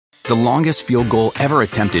The longest field goal ever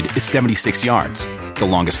attempted is 76 yards. The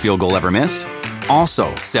longest field goal ever missed?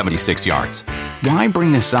 Also 76 yards. Why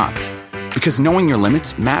bring this up? Because knowing your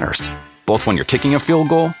limits matters, both when you're kicking a field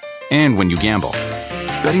goal and when you gamble.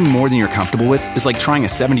 Betting more than you're comfortable with is like trying a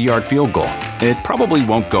 70-yard field goal. It probably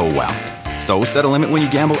won't go well. So set a limit when you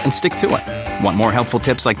gamble and stick to it. Want more helpful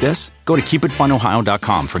tips like this? Go to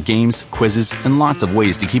keepitfunohio.com for games, quizzes, and lots of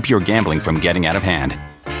ways to keep your gambling from getting out of hand.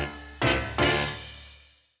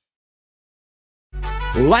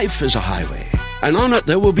 Life is a highway, and on it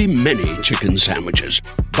there will be many chicken sandwiches.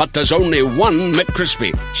 But there's only one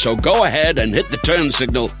McCrispy. So go ahead and hit the turn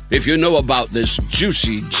signal if you know about this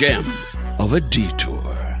juicy gem of a detour.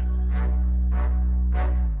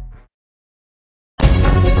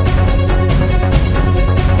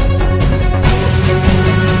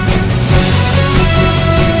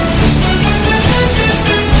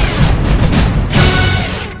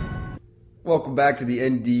 Welcome back to the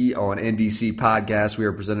ND on NBC podcast. We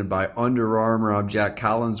are presented by Under Armour. I'm Jack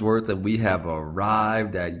Collinsworth, and we have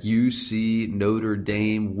arrived at UC Notre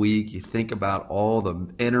Dame week. You think about all the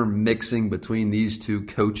intermixing between these two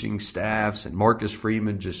coaching staffs, and Marcus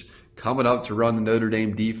Freeman just coming up to run the Notre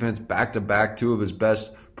Dame defense back-to-back, two of his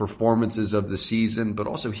best performances of the season. But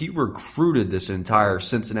also he recruited this entire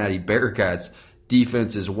Cincinnati Bearcats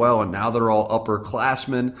defense as well, and now they're all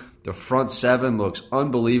upperclassmen. The front seven looks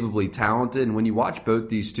unbelievably talented, and when you watch both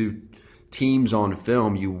these two teams on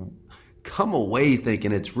film, you come away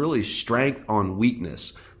thinking it's really strength on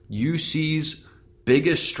weakness. UC's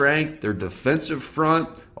biggest strength, their defensive front,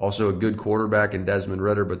 also a good quarterback in Desmond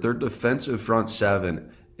Ridder, but their defensive front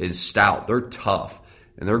seven is stout. They're tough.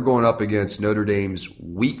 And they're going up against Notre Dame's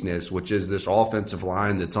weakness, which is this offensive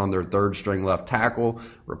line that's on their third-string left tackle,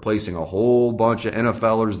 replacing a whole bunch of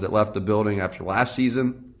NFLers that left the building after last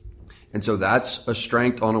season. And so that's a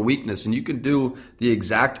strength on a weakness. And you can do the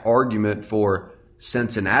exact argument for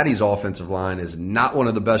Cincinnati's offensive line is not one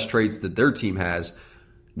of the best traits that their team has.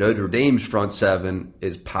 Notre Dame's front seven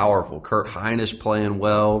is powerful. Kurt Hinish playing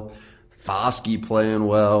well, Foskey playing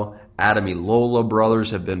well. Ademilola brothers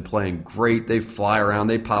have been playing great. They fly around.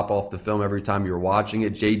 They pop off the film every time you're watching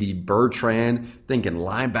it. J.D. Bertrand, thinking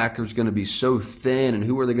linebacker's going to be so thin, and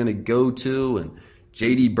who are they going to go to? And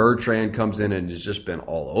J.D. Bertrand comes in and has just been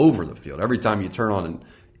all over the field. Every time you turn on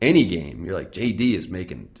any game, you're like, J.D. is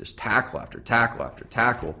making just tackle after tackle after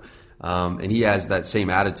tackle. And he has that same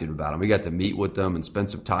attitude about him. We got to meet with them and spend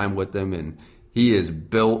some time with them, and he is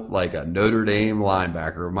built like a Notre Dame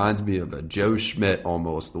linebacker. Reminds me of a Joe Schmidt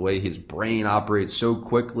almost, the way his brain operates so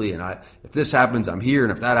quickly. And if this happens, I'm here.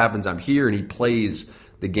 And if that happens, I'm here. And he plays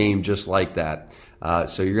the game just like that.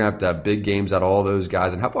 So you're going to have big games out of all those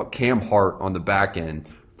guys. And how about Cam Hart on the back end?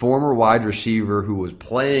 Former wide receiver who was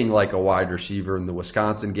playing like a wide receiver in the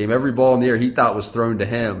Wisconsin game. Every ball in the air he thought was thrown to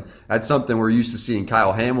him. That's something we're used to seeing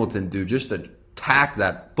Kyle Hamilton do, just attack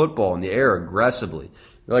that football in the air aggressively.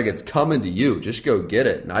 Like it's coming to you. Just go get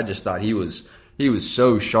it. And I just thought he was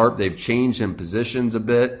so sharp. They've changed him positions a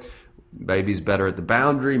bit. Maybe he's better at the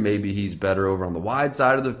boundary. Maybe he's better over on the wide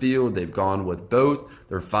side of the field. They've gone with both.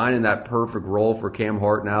 They're finding that perfect role for Cam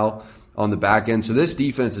Hart now on the back end. So this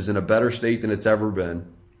defense is in a better state than it's ever been.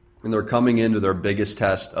 And they're coming into their biggest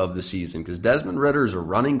test of the season because Desmond Ridder is a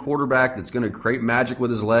running quarterback that's going to create magic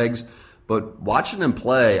with his legs. But watching him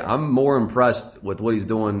play, I'm more impressed with what he's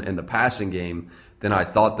doing in the passing game than I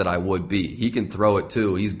thought that I would be. He can throw it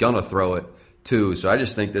too. He's going to throw it too. So I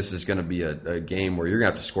just think this is going to be a game where you're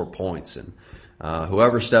going to have to score points. And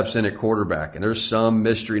whoever steps in at quarterback, and there's some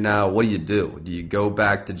mystery now, what do? Do you go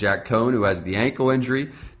back to Jack Cohn, who has the ankle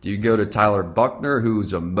injury? Do you go to Tyler Buchner,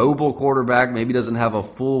 who's a mobile quarterback, maybe doesn't have a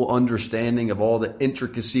full understanding of all the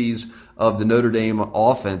intricacies of the Notre Dame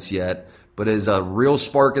offense yet, but is a real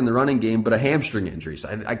spark in the running game, but a hamstring injury.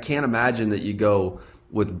 So I can't imagine that you go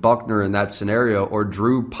with Buchner in that scenario, or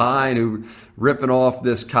Drew Pine, who ripping off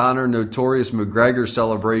this Conor Notorious McGregor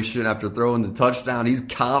celebration after throwing the touchdown. He's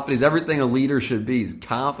confident. He's everything a leader should be. He's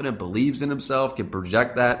confident, believes in himself, can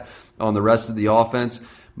project that on the rest of the offense.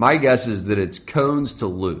 My guess is that it's Cohn's to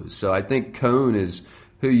lose. So I think Cohn is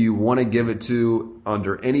who you want to give it to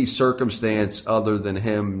under any circumstance other than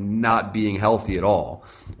him not being healthy at all,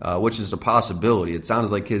 which is a possibility. It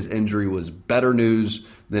sounds like his injury was better news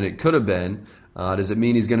than it could have been. Does it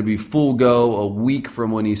mean he's going to be full go a week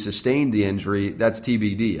from when he sustained the injury? That's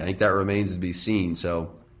TBD. I think that remains to be seen.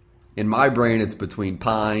 So in my brain, it's between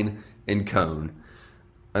Pine and Cohn,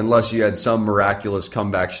 unless you had some miraculous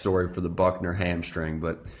comeback story for the Buchner hamstring.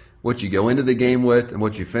 But what you go into the game with and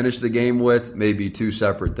what you finish the game with may be two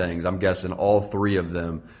separate things. I'm guessing all three of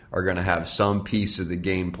them are going to have some piece of the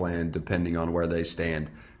game plan depending on where they stand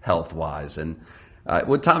health-wise. And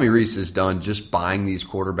What Tommy Rees has done, just buying these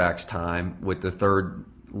quarterbacks time with the third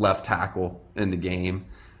left tackle in the game,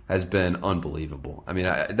 has been unbelievable. I mean,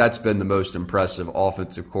 that's been the most impressive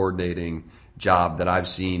offensive coordinating job that I've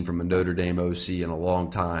seen from a Notre Dame OC in a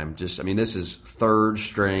long time. This is third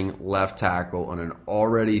string left tackle on an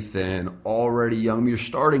already thin, already young. You're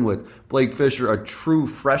starting with Blake Fisher, a true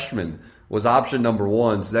freshman, was option number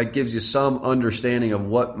one. So that gives you some understanding of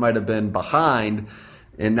what might have been behind.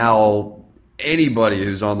 And now anybody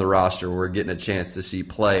who's on the roster, we're getting a chance to see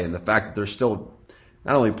play. And the fact that they're still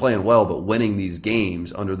not only playing well, but winning these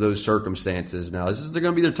games under those circumstances. Now, they're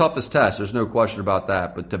going to be their toughest test. There's no question about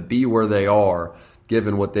that. But to be where they are,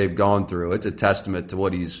 given what they've gone through, it's a testament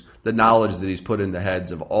to the knowledge that he's put in the heads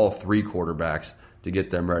of all three quarterbacks to get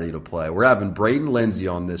them ready to play. We're having Braden Lindsey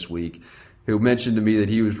on this week, who mentioned to me that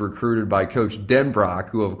he was recruited by Coach Denbrock,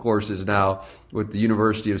 who, of course, is now with the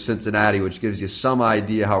University of Cincinnati, which gives you some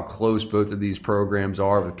idea how close both of these programs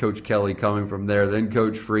are, with Coach Kelly coming from there, then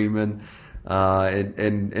Coach Freeman.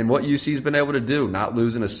 And what UC's been able to do, not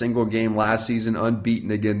losing a single game last season, unbeaten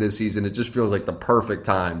again this season. It just feels like the perfect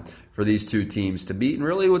time for these two teams to meet. And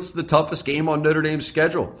really, what's the toughest game on Notre Dame's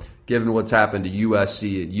schedule, given what's happened to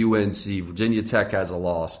USC and UNC. Virginia Tech has a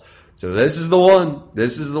loss. So this is the one.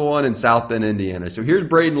 This is the one in South Bend, Indiana. So here's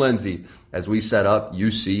Braden Lindsey as we set up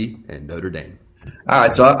UC and Notre Dame. All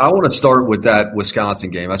right, so I want to start with that Wisconsin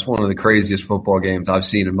game. That's one of the craziest football games I've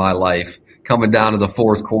seen in my life. Coming down to the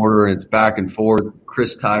fourth quarter, and it's back and forth.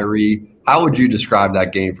 Chris Tyree, how would you describe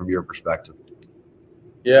that game from your perspective?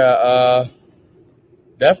 Yeah,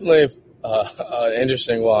 definitely an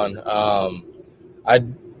interesting one. I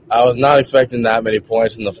was not expecting that many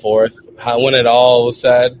points in the fourth. When it all was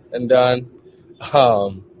said and done,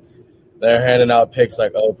 they're handing out picks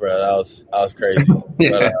like Oprah. That was crazy.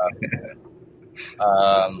 But,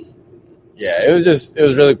 it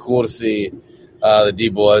was really cool to see the D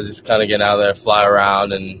boys just kind of getting out there, fly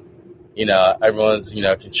around, and everyone's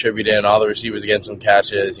contributing. All the receivers getting some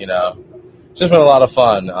catches. It's just been a lot of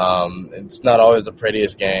fun. It's not always the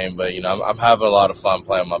prettiest game, but I'm having a lot of fun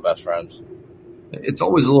playing with my best friends. It's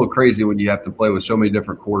always a little crazy when you have to play with so many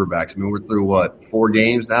different quarterbacks. I mean, we're through, 4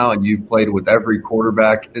 games now, and you've played with every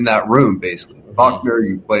quarterback in that room, basically. Mm-hmm. Buckner,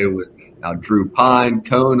 you play with now Drew Pine,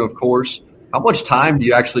 Cohn, of course. How much time do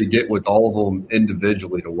you actually get with all of them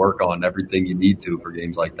individually to work on everything you need to for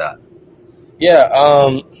games like that?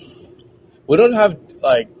 Yeah, we don't have,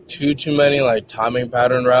 too many, timing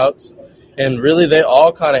pattern routes. And really, they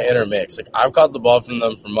all kind of intermix. I've got the ball from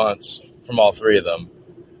them for months, from all three of them.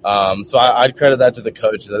 So I'd credit that to the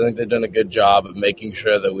coaches. I think they've done a good job of making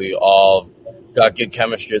sure that we all got good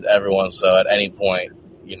chemistry with everyone. So at any point,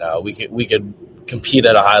 we could compete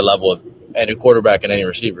at a high level with any quarterback and any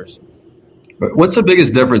receivers. But what's the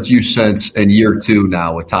biggest difference you sense in year 2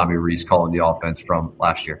 now with Tommy Rees calling the offense from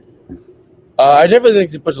last year? I definitely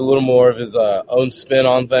think he puts a little more of his own spin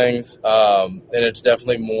on things, and it's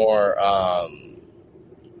definitely more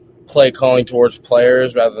play calling towards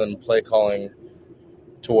players rather than play calling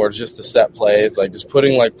towards just the set plays, just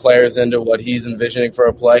putting players into what he's envisioning for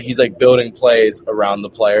a play. He's building plays around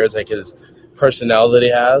the players, his personnel that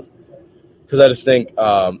he has. Because I just think,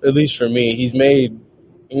 at least for me, he's made,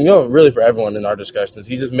 really for everyone in our discussions,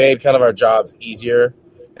 he just made kind of our jobs easier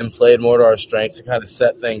and played more to our strengths to kind of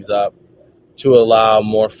set things up to allow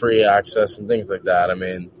more free access and things like that. I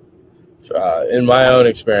mean, in my own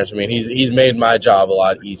experience, he's made my job a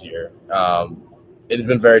lot easier. It has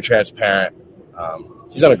been very transparent.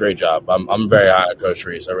 He's done a great job. I'm very high on Coach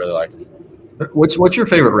Rees. I really like him. What's your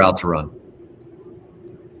favorite route to run?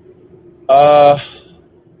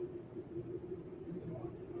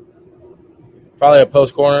 Probably a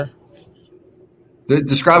post corner.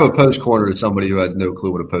 Describe a post corner to somebody who has no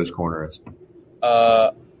clue what a post corner is.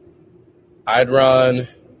 I'd run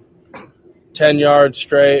 10 yards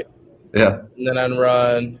straight. Yeah. And then I'd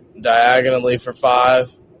run diagonally for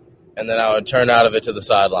 5, and then I would turn out of it to the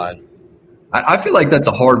sideline. I feel like that's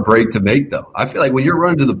a hard break to make, though. I feel like when you're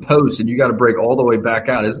running to the post and you got to break all the way back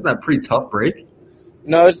out, isn't that a pretty tough break?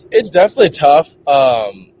 No, it's definitely tough.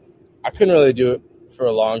 I couldn't really do it for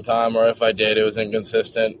a long time, or if I did, it was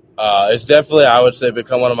inconsistent. It's definitely, I would say,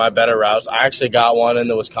 become one of my better routes. I actually got one in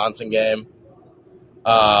the Wisconsin game.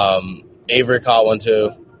 Avery caught one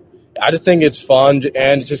too. I just think it's fun,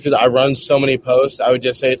 and just because I run so many posts, I would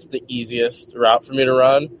just say it's the easiest route for me to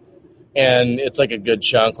run. And it's a good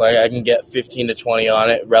chunk. I can get 15 to 20 on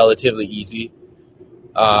it relatively easy.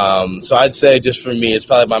 So I'd say just for me, it's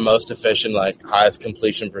probably my most efficient, highest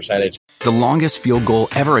completion percentage. The longest field goal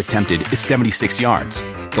ever attempted is 76 yards.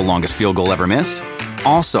 The longest field goal ever missed?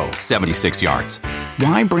 Also 76 yards.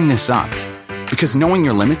 Why bring this up? Because knowing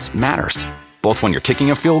your limits matters, both when you're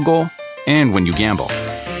kicking a field goal and when you gamble.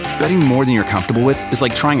 Betting more than you're comfortable with is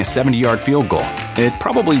like trying a 70-yard field goal. It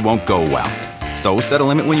probably won't go well. So set a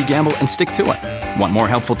limit when you gamble and stick to it. Want more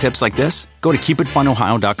helpful tips like this? Go to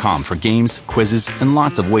keepitfunohio.com for games, quizzes, and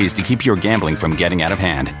lots of ways to keep your gambling from getting out of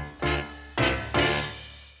hand.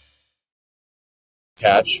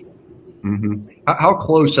 Catch. Mm-hmm. How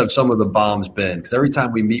close have some of the bombs been? Because every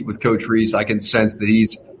time we meet with Coach Reese, I can sense that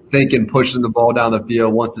he's thinking, pushing the ball down the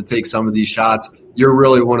field, wants to take some of these shots. You're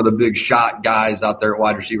really one of the big shot guys out there at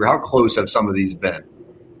wide receiver. How close have some of these been?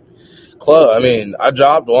 Close. I mean, I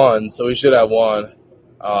dropped one, so we should have one.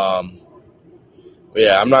 But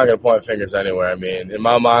yeah, I'm not going to point fingers anywhere. I mean, in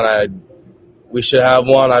my mind, we should have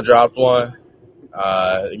one. I dropped one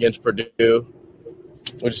against Purdue,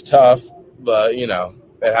 which is tough, but, you know,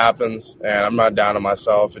 it happens, and I'm not down on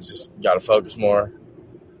myself. It's just got to focus more.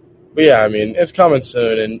 But, yeah, I mean, it's coming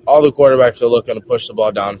soon, and all the quarterbacks are looking to push the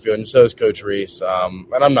ball downfield, and so is Coach Reese.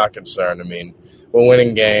 And I'm not concerned. I mean, we're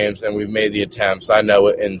winning games, and we've made the attempts. I know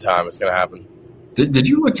in time it's going to happen. Did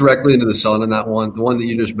you look directly into the sun in that one, the one that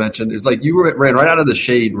you just mentioned? It's like you ran right out of the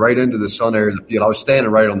shade, right into the sun area of the field. I was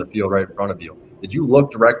standing right on the field right in front of you. Did you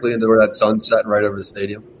look directly into where that sun's setting right over the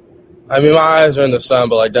stadium? I mean, my eyes are in the sun,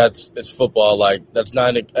 but, like, it's football. Like, that's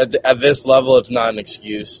not at this level, it's not an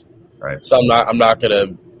excuse. Right. So I'm not going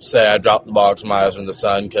to say I dropped the ball because my eyes are in the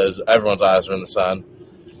sun, because everyone's eyes are in the sun.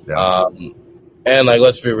 Yeah. And, like,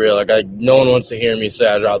 let's be real. Like, no one wants to hear me say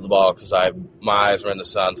I dropped the ball because my eyes were in the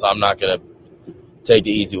sun, so I'm not going to take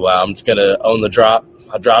the easy way. I'm just going to own the drop.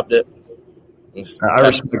 I dropped it. I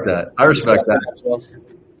respect that.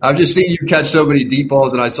 I've just seen you catch so many deep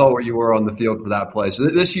balls, and I saw where you were on the field for that play. So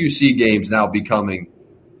this UC game's now becoming,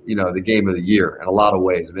 you know, the game of the year in a lot of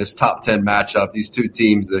ways. I mean, it's top 10 matchup. These two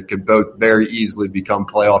teams that could both very easily become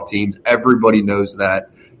playoff teams. Everybody knows that.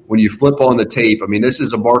 When you flip on the tape, I mean, this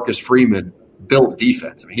is a Marcus Freeman built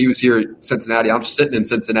defense. I mean, he was here at Cincinnati. I'm sitting in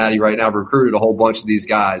Cincinnati right now. I've recruited a whole bunch of these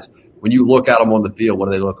guys. When you look at them on the field, what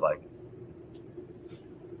do they look like?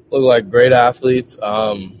 Look like great athletes.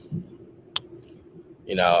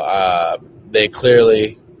 They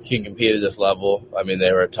clearly can compete at this level. I mean,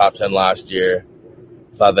 they were top 10 last year.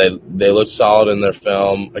 Thought they looked solid in their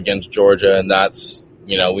film against Georgia, and that's,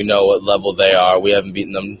 you know, we know what level they are. We haven't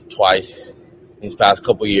beaten them twice these past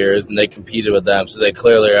couple years, and they competed with them, so they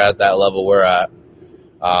clearly are at that level we're at.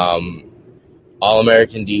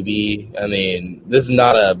 All-American DB. I mean, this is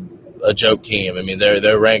not a joke team. I mean,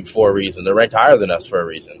 they're ranked for a reason. They're ranked higher than us for a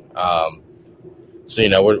reason. So, you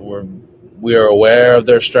know, we are aware of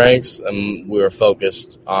their strengths, and we are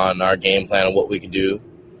focused on our game plan and what we can do.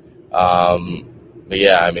 But,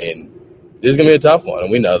 yeah, I mean, this is going to be a tough one,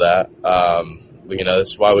 and we know that. This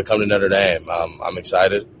is why we come to Notre Dame. I'm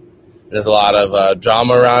excited. There's a lot of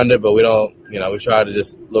drama around it, but we don't, we try to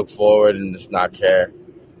just look forward and just not care.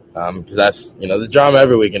 Because that's, the drama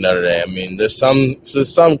every week in Notre Dame. I mean, there's some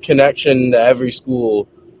connection to every school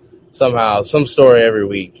somehow, some story every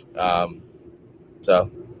week. So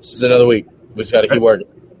this is another week. We just got to keep working.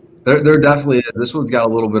 There definitely is. This one's got a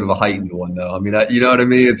little bit of a heightened one, though. I mean, you know what I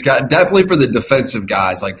mean? It's got definitely for the defensive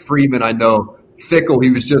guys like Freeman. I know Fickle.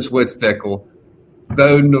 He was just with Fickle.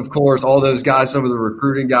 Bowden, of course, all those guys. Some of the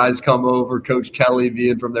recruiting guys come over. Coach Kelly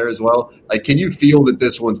being from there as well. Like, can you feel that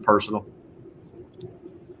this one's personal?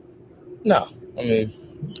 No, I mean,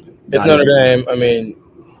 it's Notre Dame. I mean,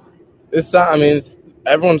 it's not. I mean,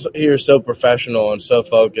 everyone's here is so professional and so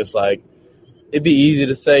focused. Like, it'd be easy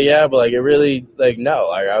to say, yeah, but like, it really, like, no.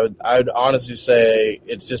 Like, I would honestly say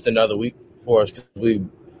it's just another week for us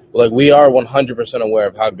because we are 100% aware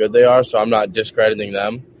of how good they are. So I'm not discrediting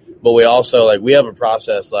them, but we also we have a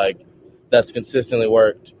process that's consistently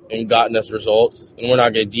worked and gotten us results, and we're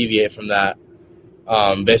not going to deviate from that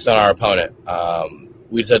based on our opponent.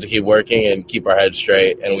 We just have to keep working and keep our heads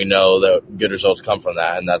straight, and we know that good results come from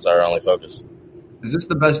that, and that's our only focus. Is this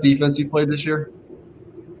the best defense you played this year?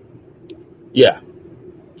 Yeah,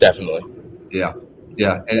 definitely. Yeah.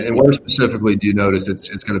 And where specifically do you notice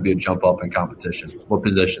it's going to be a jump up in competition? What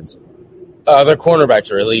positions? Their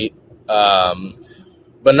cornerbacks are elite,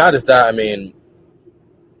 but not just that. I mean,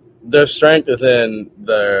 their strength is in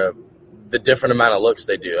the different amount of looks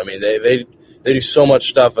they do. I mean, they do so much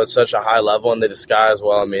stuff at such a high level, and they disguise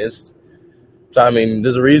well. I mean,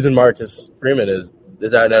 there's a reason Marcus Freeman is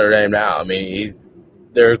at Notre Dame now. I mean,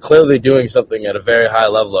 they're clearly doing something at a very high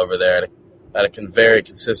level over there at a very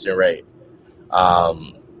consistent rate.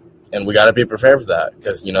 And we got to be prepared for that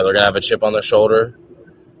because, they're going to have a chip on their shoulder.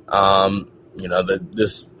 It's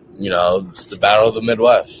the battle of the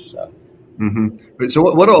Midwest. So. Mm-hmm. So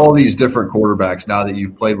what are all these different quarterbacks now that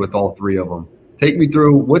you've played with all three of them? Take me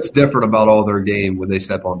through what's different about all their game when they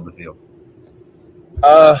step onto the field.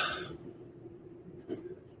 I'll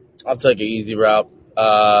take an easy route.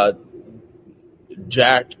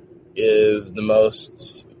 Jack is the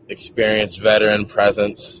most experienced veteran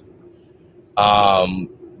presence.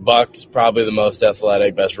 Buck's probably the most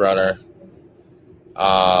athletic, best runner.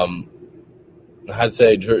 I'd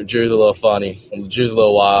say Drew's a little funny. Drew's a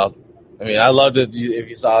little wild. I mean, I loved it if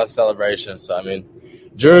you saw his celebration. So I mean,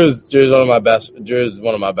 Drew's one of my best. Drew's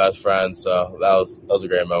one of my best friends. So that was a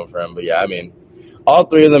great moment for him. But yeah, I mean, all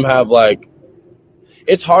three of them have like.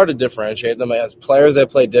 It's hard to differentiate them as players. They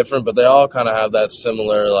play different, but they all kind of have that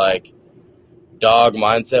similar like dog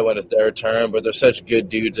mindset when it's their turn. But they're such good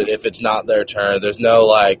dudes that if it's not their turn, there's no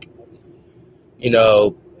like,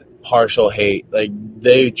 partial hate. Like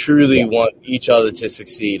they truly want each other to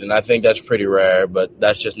succeed, and I think that's pretty rare. But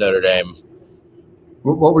that's just Notre Dame.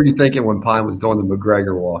 What were you thinking when Pine was doing the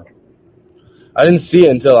McGregor walk? I didn't see it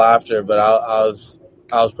until after, but I was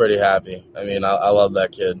pretty happy. I mean, I love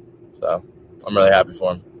that kid, so I'm really happy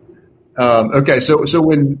for him. Okay, so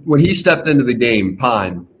when he stepped into the game,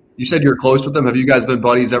 Pine, you said you're close with him. Have you guys been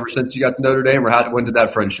buddies ever since you got to Notre Dame, or when did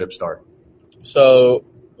that friendship start? So,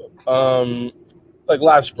 like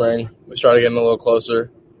last spring, we started getting a little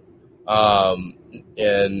closer,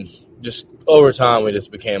 and just over time, we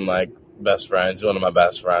just became like best friends. One of my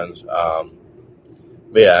best friends. But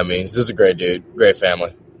yeah, I mean, he's just a great dude, great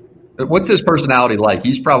family. What's his personality like?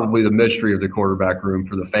 He's probably the mystery of the quarterback room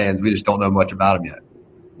for the fans. We just don't know much about him yet.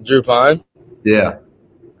 Drew Pine? Yeah.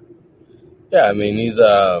 Yeah, I mean, he's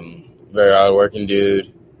a very hardworking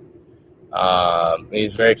dude.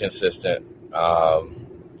 He's very consistent. But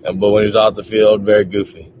when he's off the field, very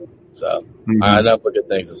goofy. So I have nothing but good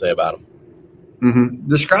things to say about him. Mm-hmm.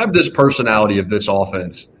 Describe this personality of this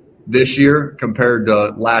offense this year compared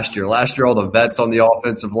to last year. Last year, all the vets on the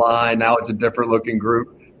offensive line. Now it's a different-looking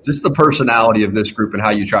group. Just the personality of this group and how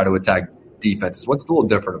you try to attack defenses. What's a little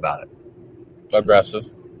different about it? Aggressive.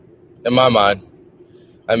 In my mind.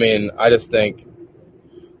 I mean, I just think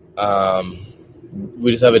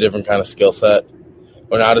we just have a different kind of skill set.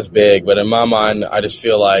 We're not as big, but in my mind, I just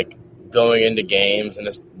feel like going into games and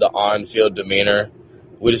the on-field demeanor,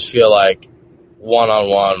 we just feel like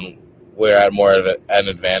one-on-one we're at more of an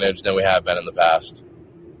advantage than we have been in the past.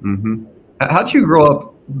 Mm-hmm. How'd you grow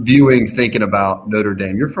up thinking about Notre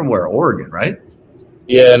Dame? You're from where? Oregon, right?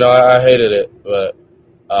 Yeah, no, I hated it, but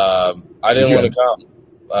I didn't want to come.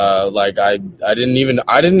 I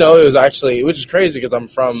didn't know it was actually, which is crazy because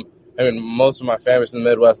most of my family's in the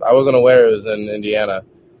Midwest. I wasn't aware it was in Indiana.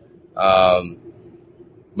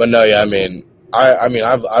 But no, yeah,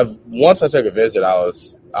 I've once I took a visit, I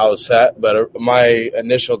was set, but my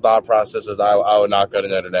initial thought process was I would not go to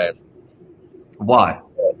Notre Dame. Why?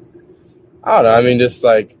 I don't know. I mean, just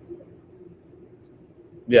like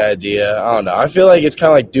the idea. I don't know. I feel like it's kind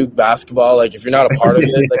of like Duke basketball. Like if you're not a part of it,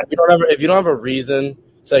 like if you don't have a reason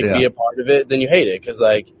to be a part of it, then you hate it because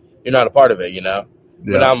like you're not a part of it, Yeah.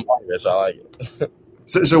 But now I'm a part of it, so I like it.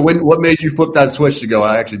 So what made you flip that switch to go?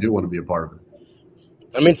 I actually do want to be a part of it.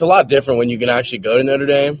 I mean, it's a lot different when you can actually go to Notre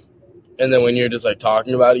Dame, and then when you're just like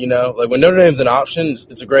talking about it, Like when Notre Dame's an option,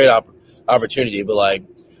 it's a great opportunity, but like.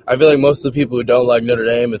 I feel like most of the people who don't like Notre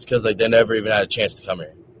Dame is because like they never even had a chance to come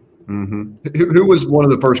here. Mm-hmm. Who was one of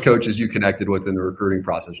the first coaches you connected with in the recruiting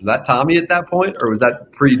process? Was that Tommy at that point, or was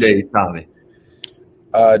that pre-date Tommy?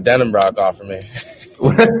 Denenbrock offered me.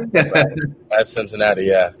 At Cincinnati,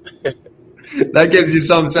 yeah. That gives you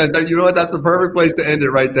some sense. You know what? That's the perfect place to end it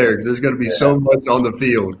right there because there's going to be so much on the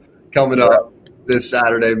field coming up this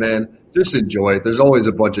Saturday, man. Just enjoy it. There's always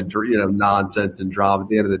a bunch of nonsense and drama. At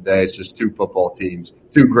the end of the day, it's just two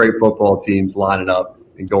great football teams lining up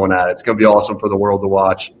and going at it. It's going to be awesome for the world to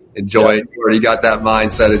watch. Enjoy it. You already got that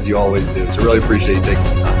mindset as you always do. So really appreciate you taking the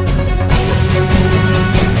time.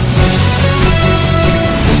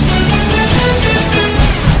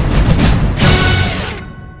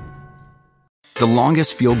 The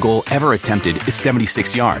longest field goal ever attempted is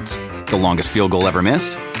 76 yards. The longest field goal ever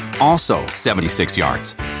missed? Also 76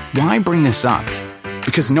 yards. Why bring this up?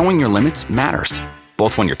 Because knowing your limits matters,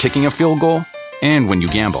 both when you're kicking a field goal and when you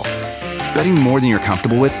gamble. Betting more than you're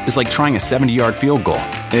comfortable with is like trying a 70-yard field goal.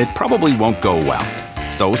 It probably won't go well.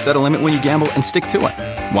 So set a limit when you gamble and stick to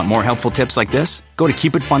it. Want more helpful tips like this? Go to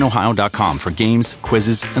keepitfunohio.com for games,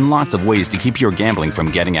 quizzes, and lots of ways to keep your gambling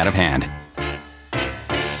from getting out of hand.